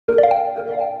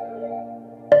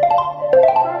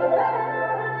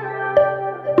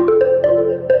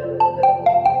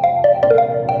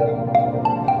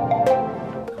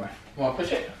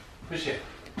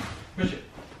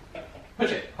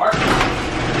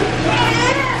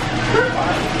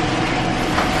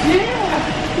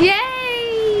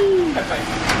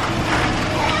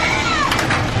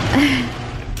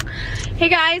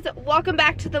guys, welcome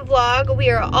back to the vlog. We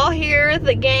are all here.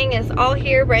 The gang is all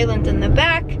here. Braylon's in the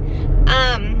back.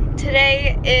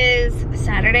 Today is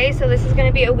Saturday, so this is going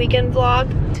to be a weekend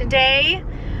vlog. Today,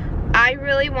 I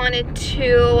really wanted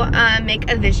to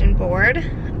make a vision board.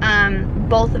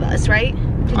 Both of us, right?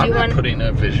 I'm not putting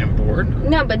a vision board.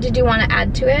 No, but did you want to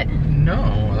add to it?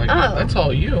 No, that's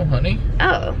all you, honey.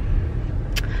 Oh,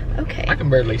 okay. I can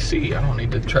barely see. I don't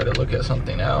need to try to look at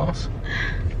something else.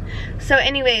 So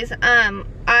anyways,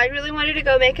 I really wanted to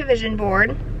go make a vision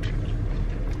board.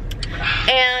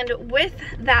 And with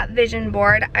that vision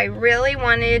board, I really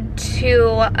wanted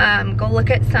to go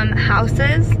look at some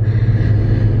houses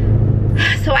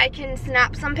so I can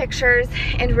snap some pictures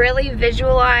and really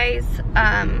visualize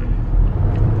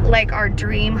like our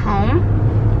dream home.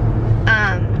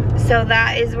 So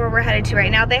that is where we're headed to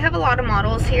right now. They have a lot of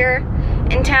models here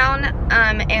in town,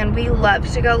 and we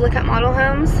love to go look at model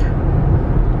homes.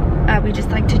 We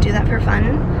just like to do that for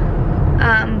fun.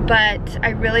 But I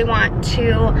really want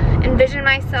to envision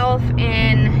myself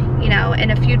in, you know, in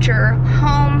a future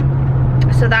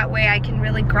home, so that way I can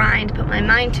really grind, put my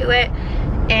mind to it,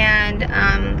 and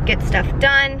get stuff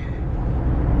done,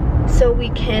 so we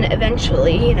can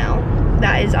eventually, you know,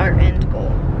 that is our end goal,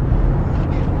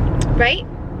 right?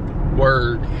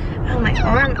 Word. Oh, my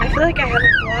arm, I feel like I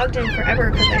haven't vlogged in forever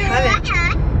because I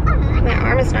haven't. My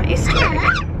arm is not used to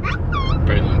it.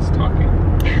 Braylon's talking.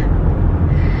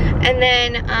 And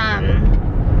then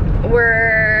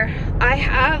I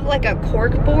have like a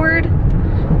cork board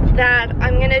that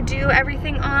I'm gonna do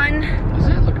everything on.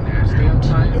 Doesn't it look nasty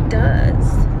outside? It does.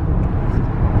 It's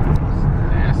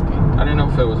nasty. I don't know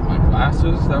if it was my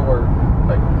glasses that were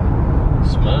like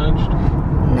smudged.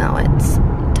 No, it's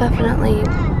definitely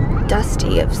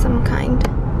dusty of some kind.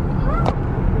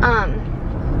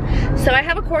 So I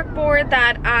have a cork board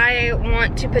that I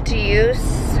want to put to use,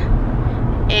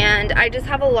 and I just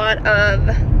have a lot of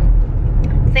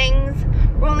things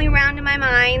rolling around in my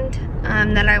mind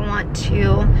that I want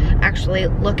to actually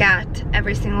look at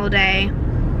every single day,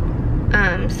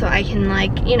 so I can,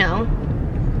 like, you know,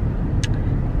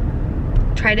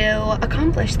 try to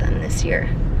accomplish them this year.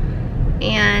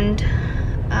 And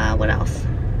what else?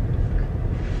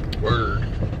 Word.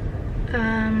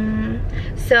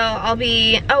 So I'll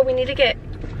be, oh, we need to get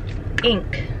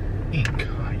ink. Ink.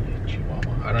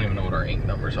 I don't even know what our ink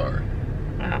numbers are.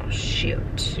 Oh,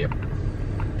 shoot. Yep.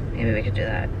 Maybe we could do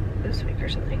that this week or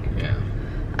something.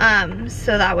 Yeah.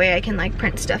 So that way I can, like,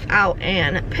 print stuff out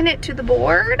and pin it to the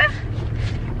board.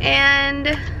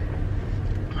 And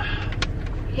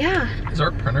yeah. Is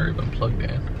our printer even plugged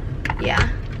in? Yeah.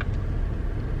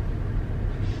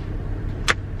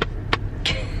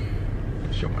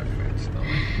 Show my face though.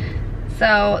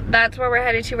 So that's where we're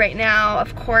headed to right now.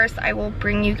 Of course, I will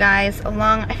bring you guys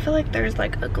along. I feel like there's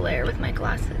like a glare with my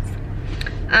glasses.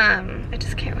 I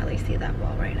just can't really see that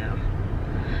well right now.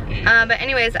 But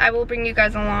anyways, I will bring you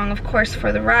guys along, of course,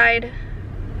 for the ride.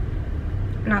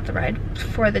 Not the ride,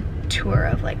 for the tour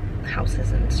of like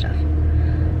houses and stuff.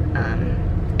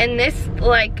 And this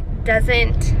like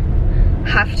doesn't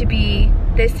have to be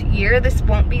this year. This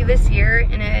won't be this year,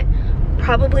 and it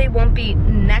probably won't be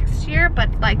next year, but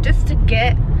like just to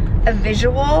get a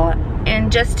visual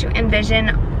and just to envision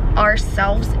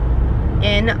ourselves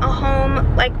in a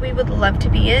home like we would love to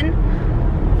be in,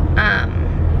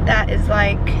 that is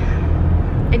like,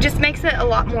 it just makes it a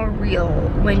lot more real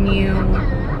when you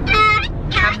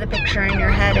have the picture in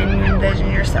your head and you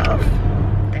envision yourself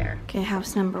there. Okay,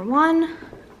 house number 1.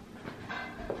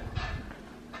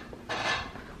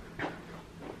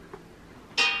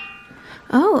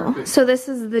 Oh, perfect. So this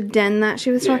is the den that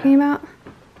she was talking about?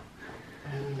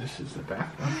 And this is the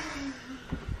bathroom.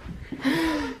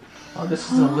 Oh,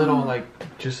 this is a little, like,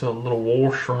 just a little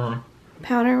washroom.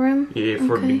 Powder room? Yeah,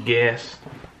 for the guests.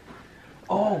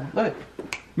 Oh, look.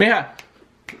 Mija,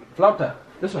 flauta,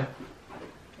 this way.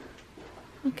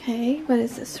 Okay, what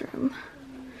is this room?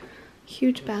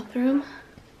 Huge bathroom.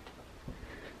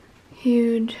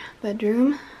 Huge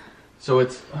bedroom. So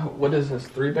it's, what is this,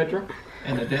 3-bedroom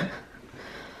and a den?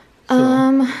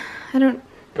 I don't...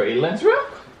 Braylon's room?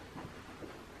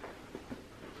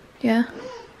 Yeah.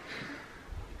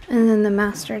 And then the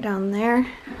master down there.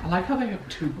 I like how they have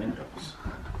 2 windows.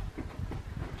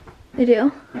 They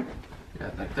do?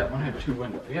 Yeah, like that one had 2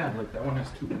 windows. Yeah, like that one has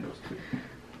 2 windows too.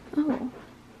 Oh.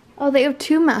 Oh, they have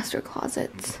 2 master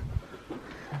closets. Oh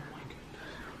my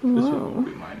goodness. Whoa. This one will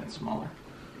be mine and smaller.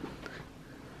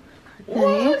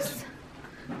 Nice.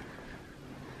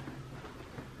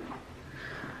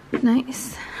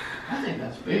 Nice. I think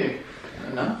that's big.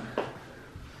 Enough.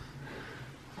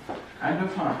 Kind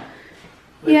of, huh?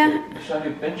 Yeah. Should I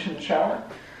do bench and shower?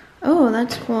 Oh,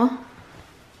 that's cool.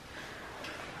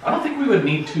 I don't think we would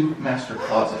need 2 master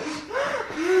closets.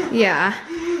 Yeah.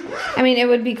 I mean, it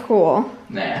would be cool.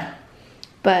 Nah.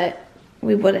 But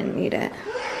we wouldn't need it.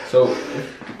 So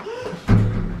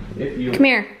if you come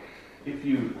here. If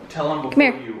you tell them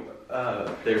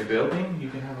before they're building, you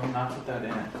can have them not put that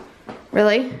in it.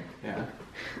 Really? Yeah.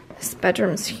 This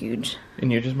bedroom's huge.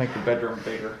 And you just make the bedroom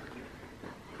bigger.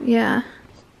 Yeah.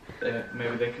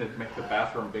 Maybe they could make the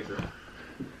bathroom bigger.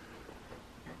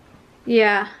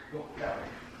 Yeah.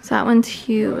 So that one's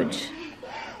huge.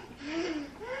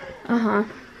 Uh-huh.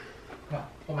 Come on,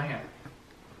 hold my hand.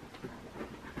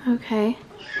 Okay.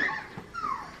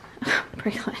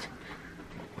 Pretty good.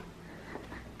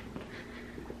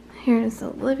 Here's the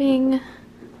living.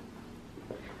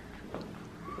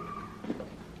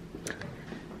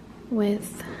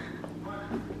 With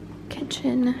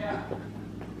kitchen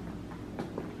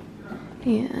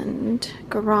and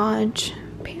garage,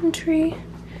 pantry,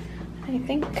 I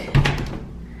think.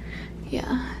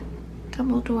 Yeah,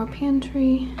 double door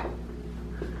pantry.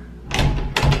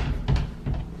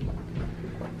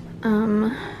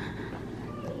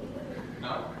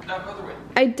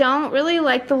 I don't really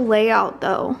like the layout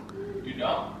though. You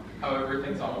don't? How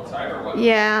everything's on one side or what?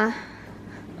 Yeah.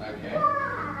 Okay.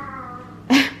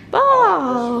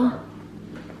 Oh.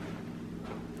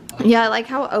 Yeah, I like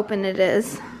how open it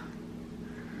is.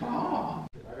 Oh.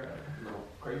 I got a little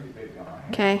crazy baby on my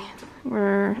hand. Okay,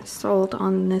 we're sold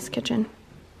on this kitchen.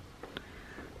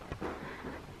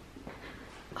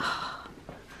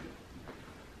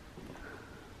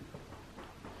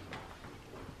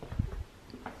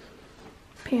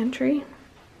 Pantry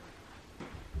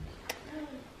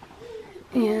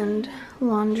and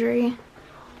laundry.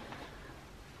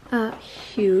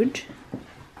 Huge.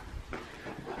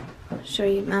 Show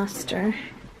you master.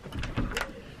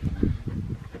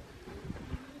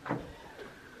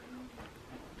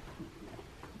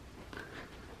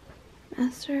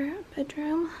 Master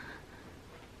bedroom.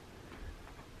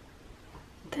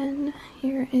 Then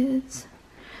here is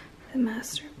the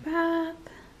master bath.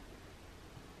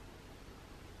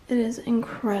 It is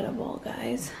incredible,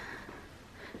 guys.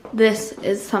 This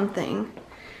is something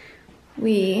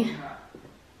we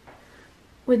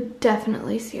would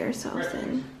definitely see ourselves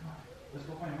in. Let's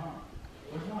go find Mom.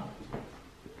 Where's Mom?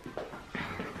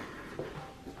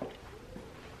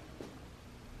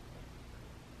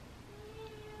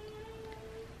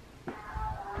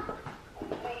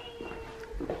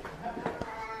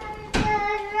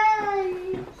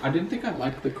 I didn't think I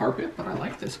liked the carpet, but I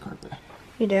like this carpet.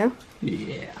 You do?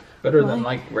 Yeah. Better than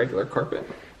like regular carpet.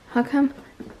 How come?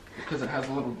 Because it has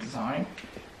a little design.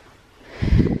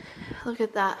 Look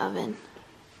at that oven.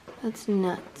 That's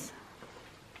nuts.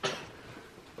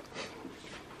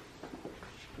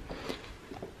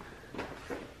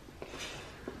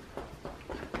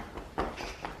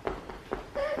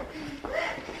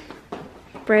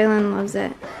 Braylon loves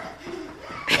it.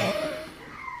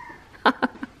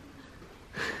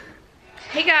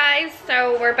 Hey guys,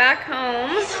 so we're back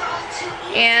home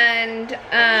and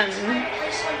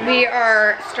we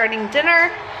are starting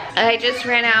dinner. I just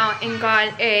ran out and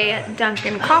got a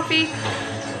Dunkin' coffee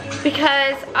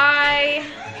because I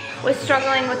was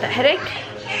struggling with a headache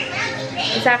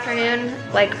this afternoon,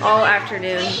 like all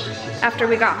afternoon. After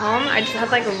we got home, I just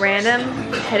had like a random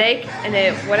headache and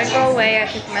it wouldn't go away. I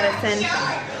took medicine,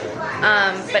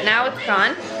 but now it's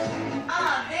gone.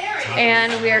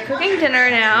 And we are cooking dinner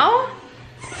now.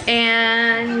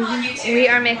 And we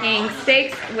are making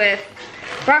steaks with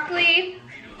broccoli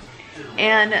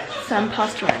and some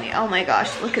pastoroni. Oh my gosh,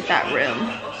 look at that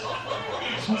room.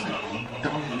 It smells like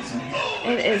doggies in here.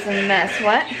 It is a mess.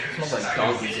 What? It smells like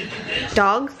doggies in here.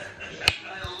 Dogs?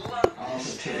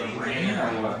 Is it rain or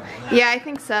what? Yeah, I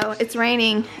think so. It's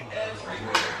raining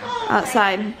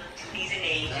outside.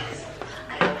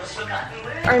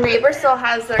 Our neighbor still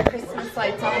has their Christmas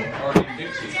lights on. Or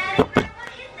Dixie.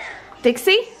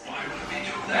 Dixie?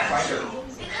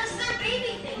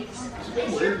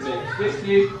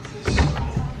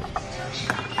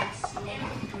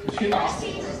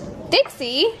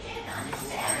 Dixie?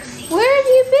 Where have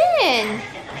you been?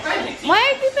 Why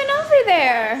have you been over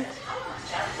there?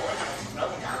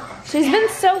 She's been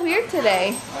so weird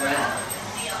today.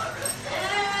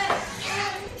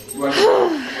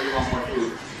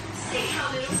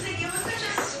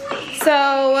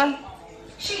 So,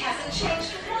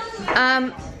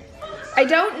 I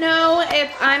don't know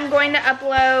if I'm going to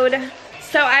upload.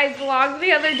 So I vlogged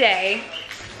the other day.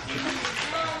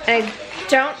 And I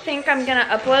don't think I'm gonna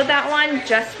upload that one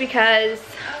just because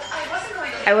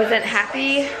I wasn't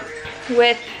happy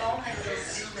with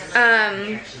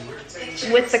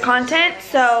the content.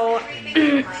 So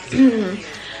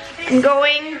I'm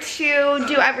going to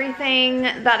do everything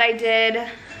that I did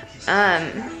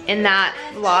in that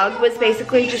vlog, was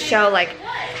basically just show like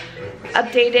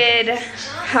updated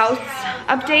house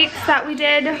updates that we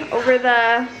did over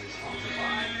the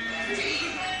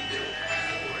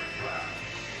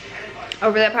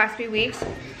past few weeks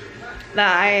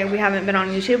that we haven't been on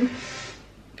YouTube.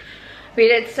 We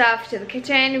did stuff to the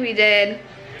kitchen, we did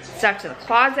stuff to the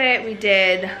closet, we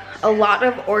did a lot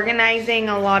of organizing,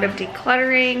 a lot of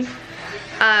decluttering.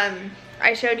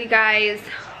 I showed you guys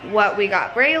what we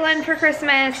got Braylon for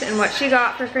Christmas and what she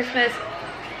got for Christmas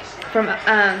from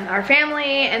our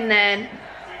family, and then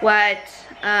what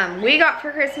we got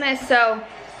for Christmas. So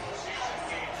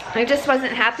I just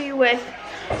wasn't happy with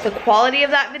the quality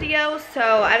of that video,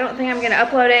 so I don't think I'm gonna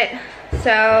upload it.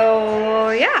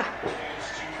 So yeah,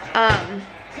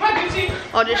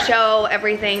 I'll just show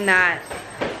everything that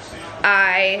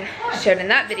I showed in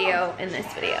that video in this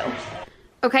video.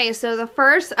 Okay, so the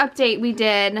first update we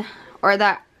did, or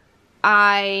that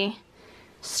I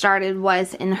started,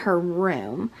 was in her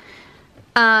room.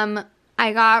 I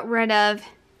got rid of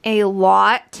a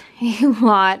lot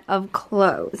of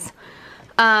clothes.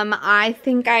 I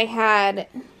think I had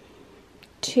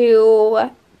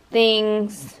 2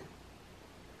 things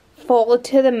full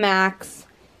to the max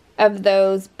of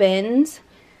those bins,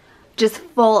 just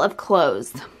full of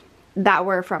clothes that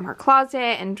were from her closet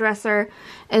and dresser.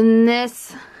 And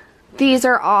these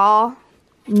are all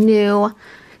new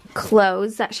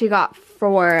clothes that she got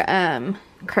for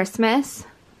Christmas.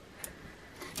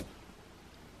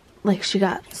 Like, she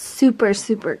got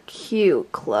super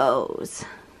cute clothes,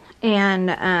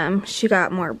 and she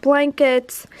got more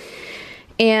blankets,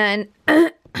 and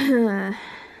what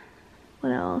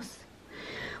else?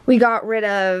 We got rid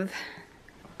of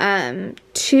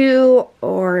 2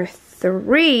 or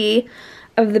 3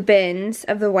 of the bins,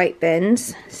 of the white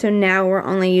bins. So now we're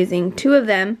only using 2 of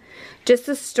them just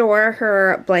to store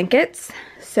her blankets.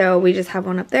 So we just have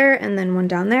one up there and then one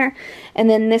down there. And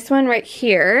then this one right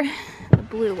here, the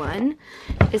blue one,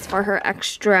 is for her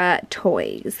extra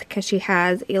toys, because she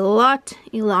has a lot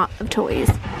of toys.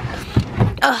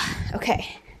 Ugh,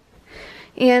 okay.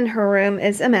 And her room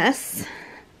is a mess.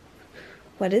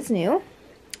 What is new?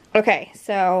 Okay,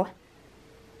 so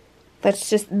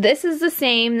this is the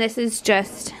same. This is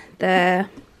just the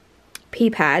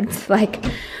pee pads. Like,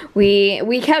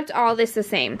 we kept all this the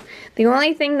same. The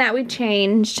only thing that we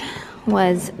changed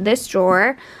was this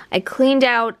drawer. I cleaned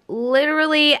out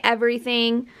literally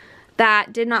everything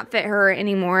that did not fit her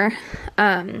anymore.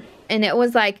 And it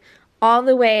was like all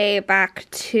the way back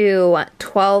to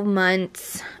 12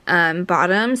 months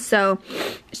bottom. So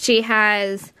she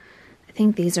has, I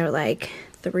think these are like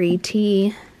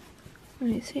 3T. Let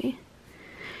me see.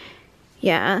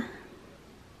 Yeah.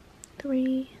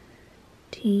 3T.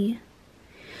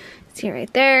 See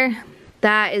right there.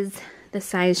 That is the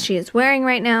size she is wearing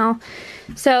right now.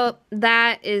 So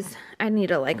that is, I need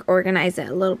to like organize it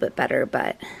a little bit better,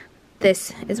 but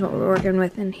this is what we're working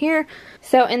with in here.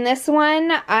 So in this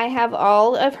one, I have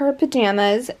all of her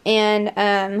pajamas, and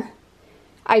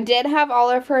I did have all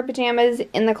of her pajamas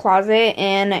in the closet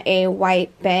in a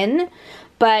white bin,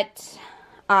 but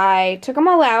I took them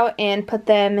all out and put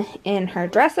them in her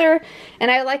dresser, and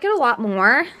I like it a lot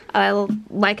more. I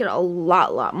like it a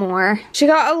lot more. She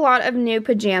got a lot of new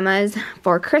pajamas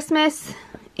for Christmas,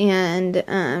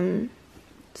 and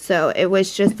so it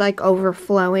was just like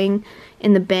overflowing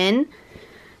in the bin.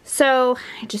 So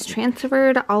I just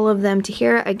transferred all of them to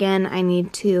here. Again, I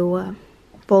need to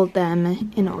fold them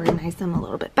and organize them a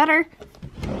little bit better.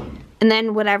 And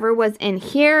then whatever was in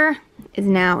here is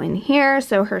now in here.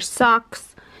 So her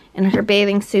socks and her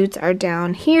bathing suits are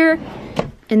down here.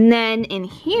 And then in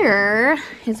here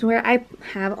is where I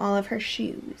have all of her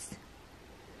shoes.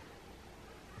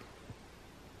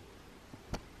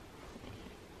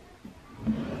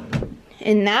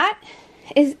 And that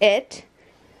is it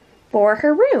for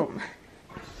her room.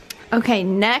 Okay,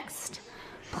 next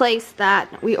place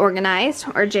that we organized,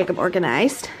 or Jacob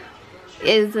organized,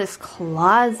 is this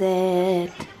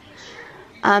closet.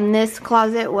 This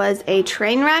closet was a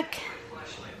train wreck.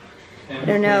 I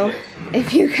don't know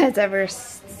if you guys ever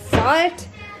saw it.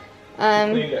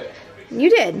 You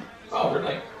did. Oh,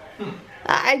 really?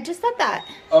 I just said that.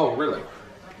 Oh, really?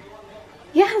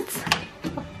 Yes.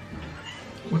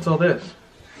 What's all this?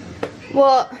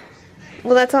 Well,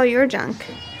 that's all your junk.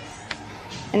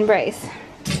 And Bryce.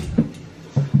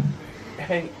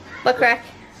 Hey. Look, Rick.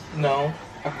 No,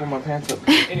 I pulled my pants up.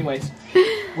 Anyways,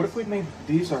 what if we made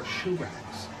these our shoe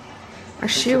racks? Our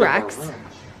shoe racks?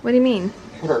 What do you mean?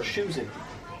 Put our shoes in.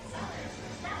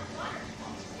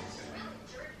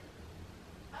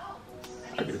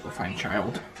 I gotta go find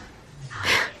child.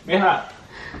 Mija.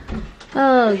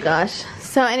 Oh gosh.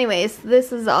 So anyways,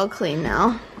 this is all clean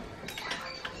now.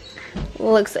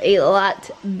 Looks a lot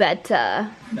better.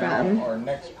 Now our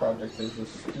next project is this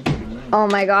stupid room. Oh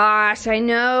my gosh, I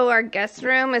know our guest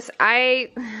room is, It's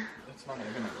not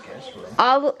even a guest room.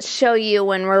 I'll show you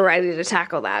when we're ready to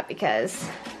tackle that because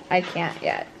I can't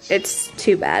yet. It's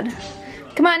too bad.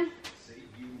 Come on.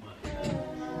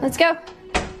 Let's go.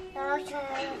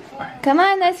 Come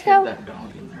on, let's go. That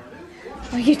dog in there.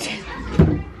 Oh, you did.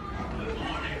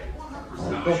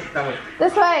 Go that way.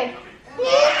 This way.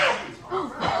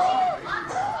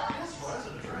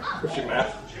 What's your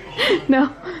math?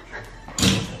 No.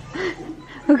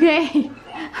 Okay.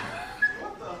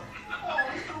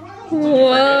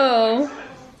 Whoa.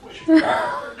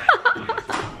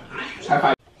 High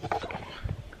five.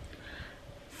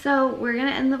 So we're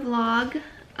gonna end the vlog.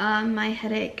 My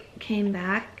headache came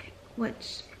back, which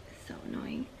is so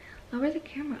annoying. Lower the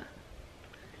camera.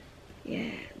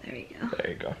 Yeah, there we go.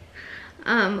 There you go.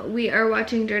 We are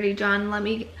watching Dirty John.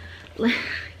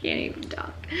 Can't even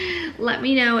talk. Let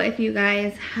me know if you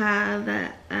guys have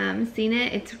seen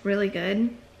it. It's really good.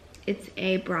 It's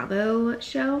a Bravo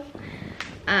show.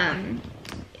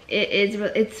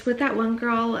 It's with that one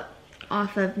girl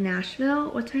off of Nashville.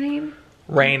 What's her name?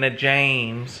 Raina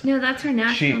James. No, that's her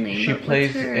Nashville name. She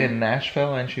plays in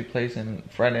Nashville and she plays in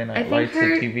Friday Night Lights, the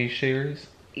TV series.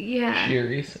 Yeah.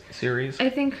 Series. I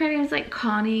think her name's like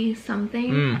Connie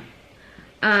something.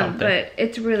 But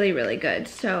it's really, really good.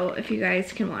 So if you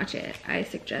guys can watch it, I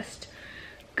suggest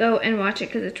go and watch it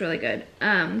because it's really good.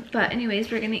 But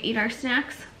anyways, we're gonna eat our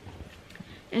snacks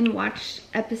and watch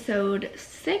episode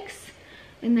 6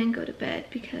 and then go to bed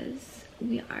because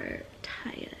we are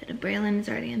tired. Braylon is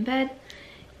already in bed.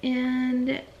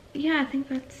 And yeah, I think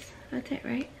that's it,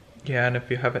 right? Yeah, and if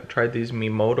you haven't tried these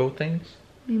Mimoto things.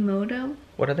 Mimoto?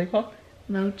 What are they called?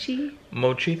 Mochi?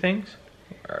 Mochi things?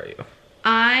 Where are you?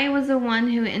 I was the one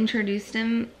who introduced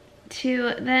him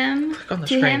to them. Click on the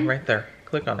screen right there.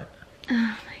 Click on it.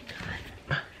 Oh my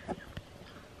god.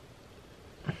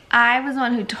 I was the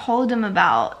one who told him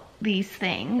about these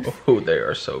things. Oh, they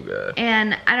are so good.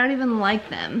 And I don't even like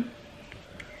them.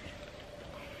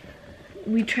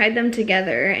 We tried them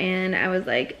together and I was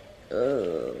like,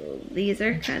 oh, these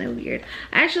are kind of weird.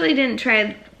 I actually didn't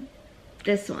try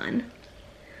this one.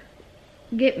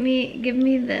 Give me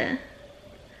the,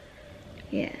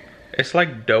 yeah. It's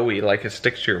like doughy, like it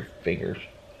sticks to your fingers.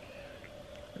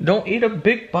 Don't eat a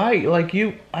big bite. Like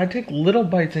I take little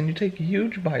bites and you take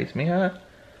huge bites, man.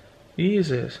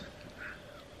 Jesus.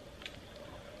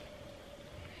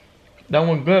 That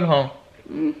one good, huh?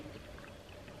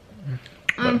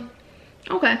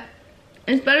 Okay.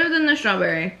 It's better than the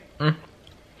strawberry.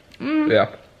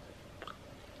 Yeah.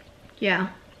 Yeah.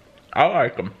 I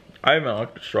like them. I even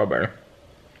like the strawberry.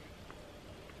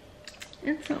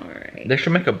 It's alright. They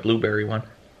should make a blueberry one.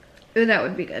 Ooh, that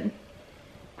would be good.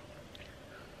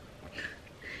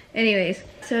 Anyways,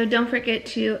 so don't forget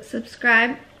to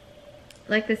subscribe,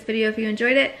 like this video if you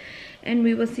enjoyed it, and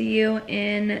we will see you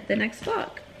in the next vlog.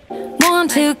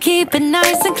 Want to keep it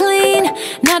nice and clean,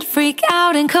 not freak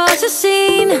out and cause a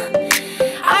scene.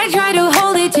 I try to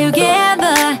hold it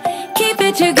together, keep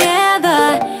it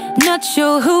together. Not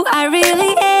sure who I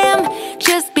really am,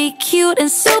 just be cute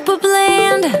and super